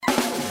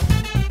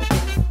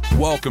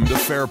Welcome to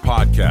Fair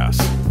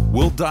Podcast.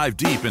 We'll dive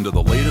deep into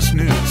the latest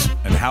news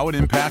and how it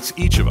impacts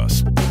each of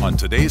us on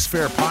today's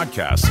Fair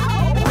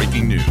Podcast,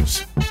 Breaking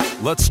News.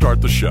 Let's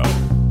start the show.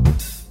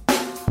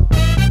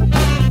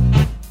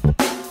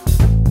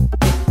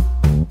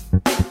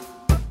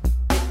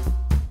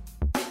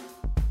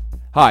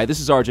 Hi, this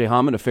is RJ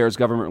Hammond of FAIR's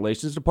Government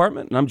Relations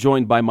Department, and I'm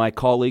joined by my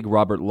colleague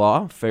Robert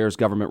Law, FAIR's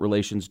Government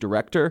Relations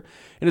Director.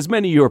 And as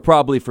many of you are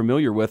probably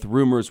familiar with,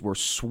 rumors were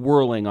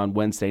swirling on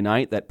Wednesday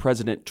night that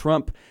President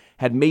Trump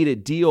had made a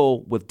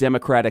deal with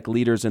Democratic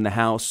leaders in the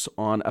House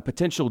on a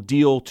potential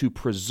deal to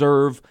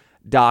preserve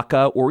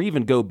DACA or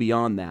even go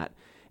beyond that.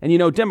 And, you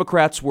know,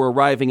 Democrats were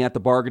arriving at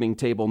the bargaining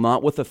table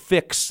not with a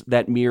fix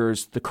that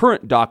mirrors the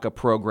current DACA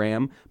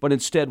program, but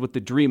instead with the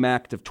DREAM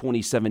Act of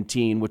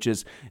 2017, which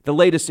is the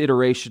latest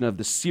iteration of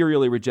the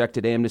serially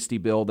rejected amnesty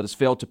bill that has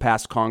failed to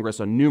pass Congress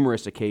on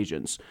numerous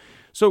occasions.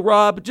 So,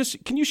 Rob,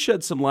 just can you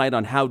shed some light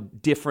on how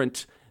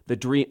different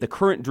the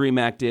current DREAM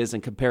Act is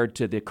and compared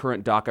to the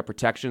current DACA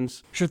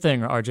protections? Sure thing,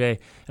 RJ.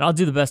 And I'll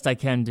do the best I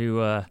can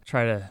to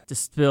try to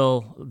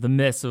dispel the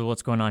myths of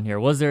what's going on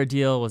here. Was there a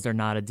deal? Was there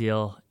not a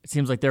deal? It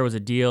seems like there was a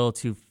deal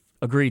to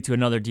agree to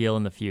another deal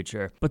in the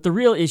future. But the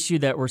real issue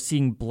that we're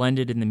seeing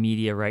blended in the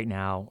media right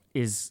now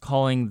is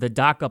calling the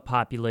DACA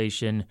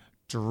population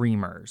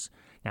dreamers.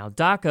 Now,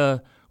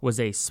 DACA was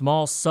a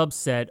small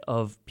subset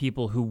of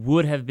people who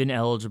would have been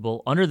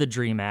eligible under the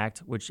DREAM Act,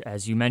 which,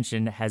 as you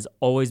mentioned, has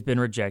always been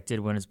rejected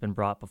when it's been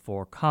brought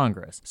before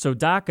Congress. So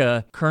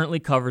DACA currently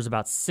covers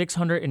about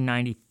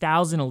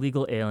 690,000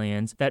 illegal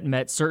aliens that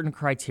met certain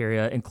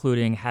criteria,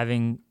 including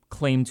having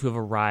claimed to have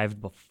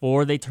arrived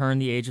before they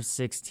turned the age of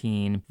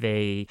 16.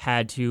 They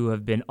had to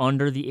have been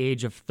under the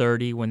age of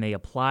 30 when they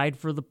applied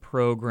for the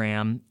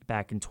program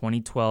back in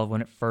 2012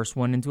 when it first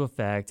went into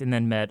effect, and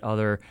then met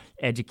other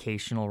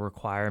educational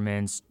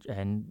requirements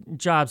and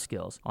job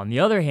skills. On the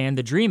other hand,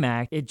 the DREAM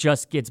Act, it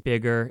just gets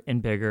bigger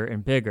and bigger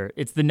and bigger.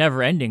 It's the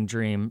never-ending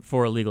dream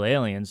for illegal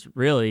aliens,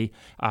 really.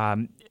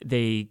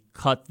 They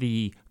cut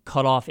the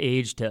cutoff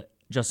age to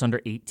just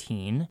under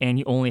 18, and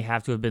you only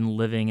have to have been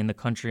living in the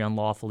country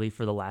unlawfully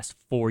for the last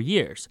 4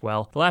 years.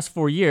 Well, the last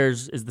 4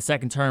 years is the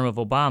second term of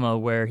Obama,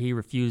 where he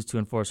refused to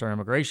enforce our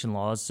immigration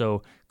laws,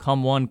 so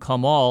come one,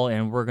 come all,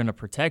 and we're going to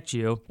protect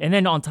you. And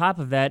then on top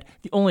of that,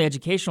 the only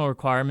educational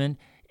requirement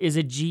is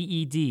a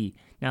GED.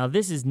 Now,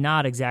 this is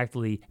not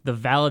exactly the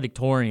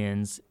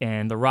valedictorians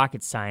and the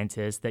rocket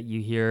scientists that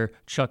you hear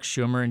Chuck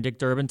Schumer and Dick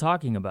Durbin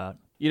talking about.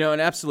 You know,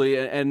 and absolutely,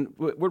 and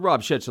what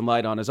Rob shed some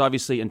light on is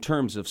obviously in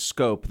terms of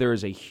scope, there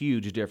is a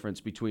huge difference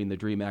between the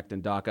DREAM Act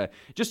and DACA.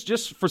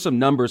 Just for some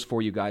numbers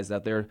for you guys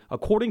out there,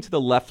 according to the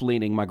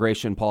left-leaning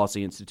Migration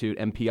Policy Institute,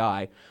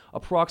 MPI,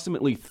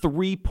 approximately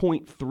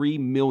 3.3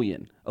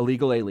 million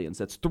illegal aliens,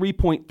 that's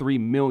 3.3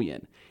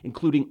 million,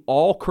 including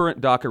all current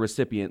DACA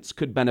recipients,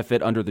 could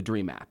benefit under the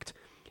DREAM Act.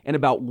 And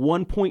about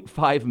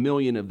 1.5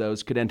 million of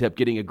those could end up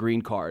getting a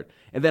green card.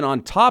 And then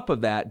on top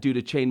of that, due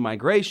to chain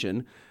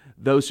migration,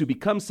 those who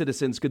become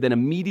citizens could then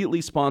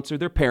immediately sponsor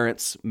their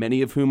parents,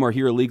 many of whom are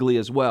here illegally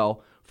as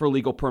well, for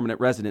legal permanent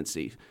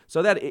residency.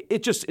 So that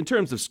it just, in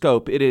terms of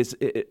scope, it is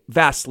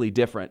vastly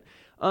different.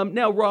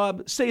 Now,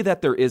 Rob, say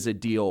that there is a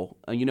deal.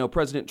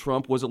 President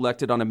Trump was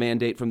elected on a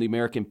mandate from the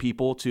American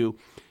people to,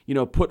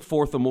 put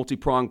forth a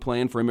multi-pronged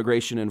plan for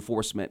immigration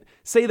enforcement.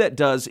 Say that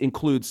does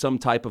include some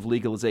type of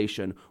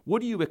legalization.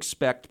 What do you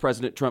expect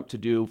President Trump to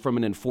do from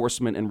an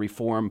enforcement and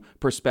reform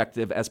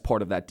perspective as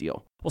part of that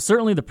deal? Well,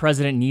 certainly the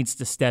president needs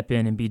to step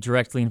in and be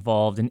directly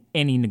involved in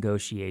any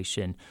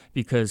negotiation,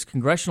 because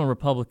congressional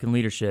Republican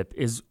leadership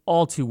is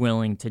all too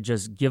willing to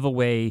just give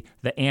away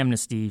the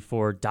amnesty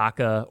for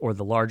DACA or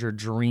the larger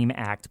DREAM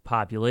Act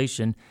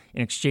population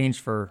in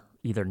exchange for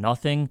either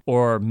nothing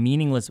or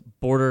meaningless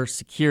border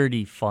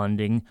security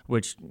funding,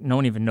 which no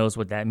one even knows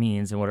what that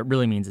means, and what it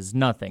really means is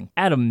nothing.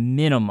 At a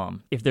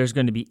minimum, if there's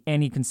going to be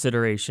any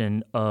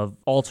consideration of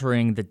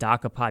altering the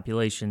DACA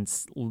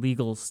population's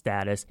legal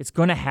status, it's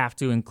going to have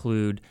to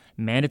include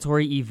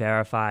mandatory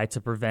E-Verify to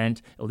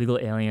prevent illegal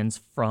aliens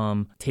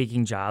from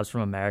taking jobs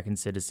from American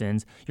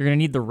citizens. You're going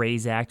to need the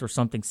RAISE Act or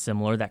something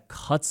similar that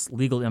cuts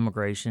legal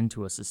immigration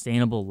to a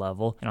sustainable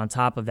level. And on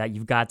top of that,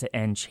 you've got to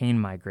end chain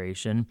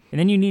migration. And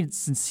then you need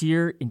sincere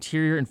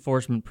interior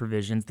enforcement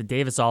provisions. The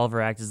Davis-Oliver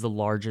Act is the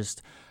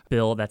largest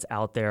bill that's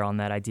out there on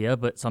that idea,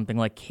 but something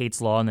like Kate's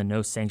Law and the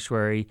No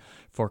Sanctuary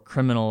for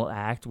Criminal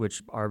Act,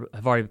 which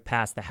have already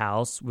passed the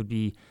House, would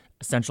be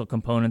essential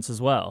components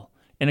as well.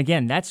 And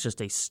again, that's just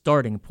a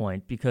starting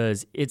point,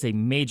 because it's a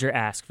major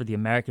ask for the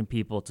American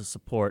people to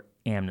support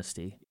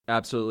amnesty.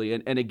 Absolutely.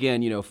 And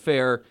again,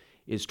 FAIR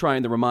is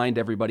trying to remind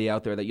everybody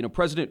out there that,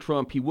 President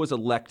Trump, he was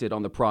elected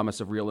on the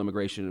promise of real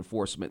immigration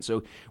enforcement.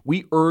 So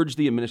we urge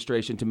the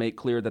administration to make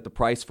clear that the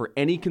price for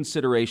any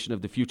consideration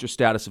of the future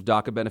status of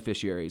DACA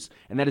beneficiaries,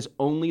 and that is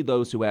only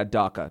those who had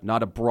DACA,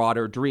 not a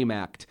broader DREAM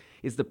Act,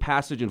 is the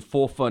passage and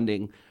full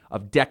funding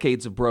of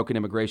decades of broken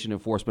immigration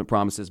enforcement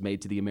promises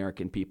made to the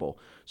American people.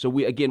 So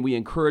we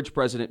encourage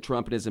President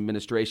Trump and his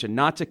administration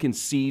not to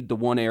concede the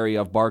one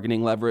area of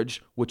bargaining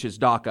leverage, which is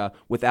DACA,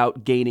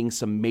 without gaining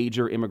some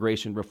major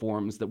immigration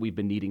reforms that we've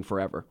been needing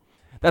forever.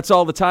 That's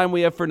all the time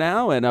we have for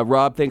now. And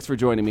Rob, thanks for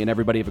joining me, and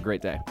everybody have a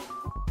great day.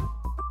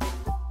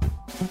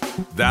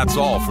 That's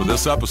all for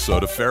this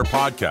episode of Fair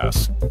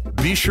Podcasts.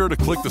 Be sure to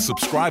click the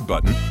subscribe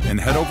button and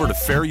head over to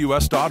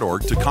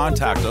fairus.org to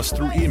contact us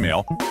through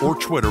email or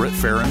Twitter at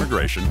Fair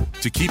Immigration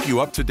to keep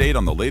you up to date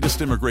on the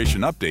latest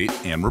immigration update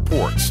and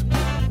reports.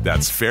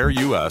 That's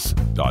fairus.org.